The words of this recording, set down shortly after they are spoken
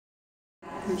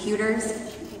computers,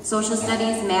 social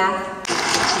studies, math.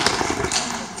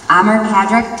 Amr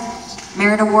Kadrick,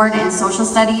 Merit Award in Social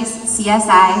Studies,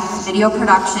 CSI, Video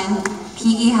Production,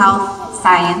 PE Health,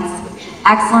 Science.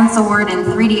 Excellence Award in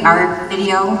 3D Art,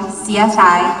 Video,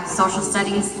 CSI, Social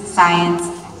Studies, Science,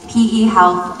 PE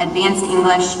Health, Advanced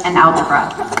English, and Algebra.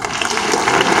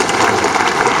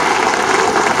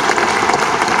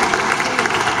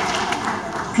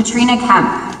 Katrina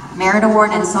Kemp, Merit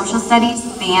Award in Social Studies,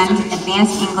 Band,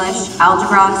 Advanced English,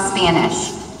 Algebra,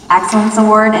 Spanish. Excellence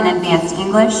Award in Advanced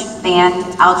English, Band,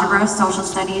 Algebra, Social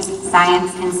Studies,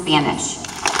 Science, and Spanish.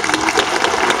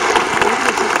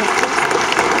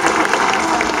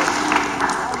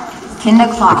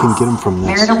 Kinda Klaus,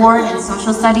 Merit Award in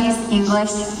Social Studies,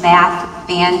 English, Math,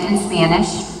 Band, and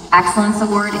Spanish. Excellence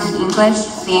Award in English,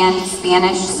 Band,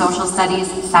 Spanish, Social Studies,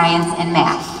 Science, and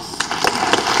Math.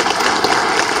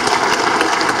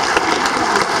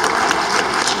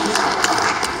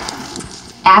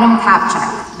 Adam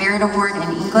Kopchak, Merit Award in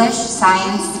English,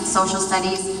 Science, Social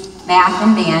Studies, Math,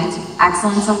 and Band.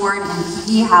 Excellence Award in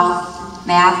PE Health,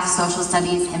 Math, Social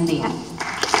Studies, and Band.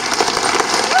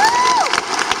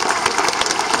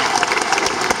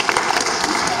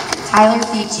 Tyler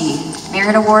Feachy,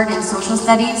 Merit Award in Social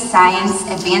Studies, Science,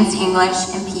 Advanced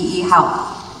English, and PE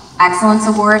Health. Excellence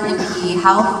Award in PE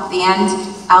Health, Band,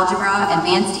 Algebra,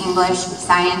 Advanced English,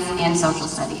 Science, and Social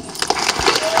Studies.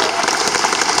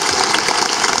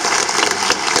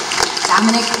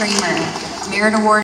 Dominic Kramer, Merit Award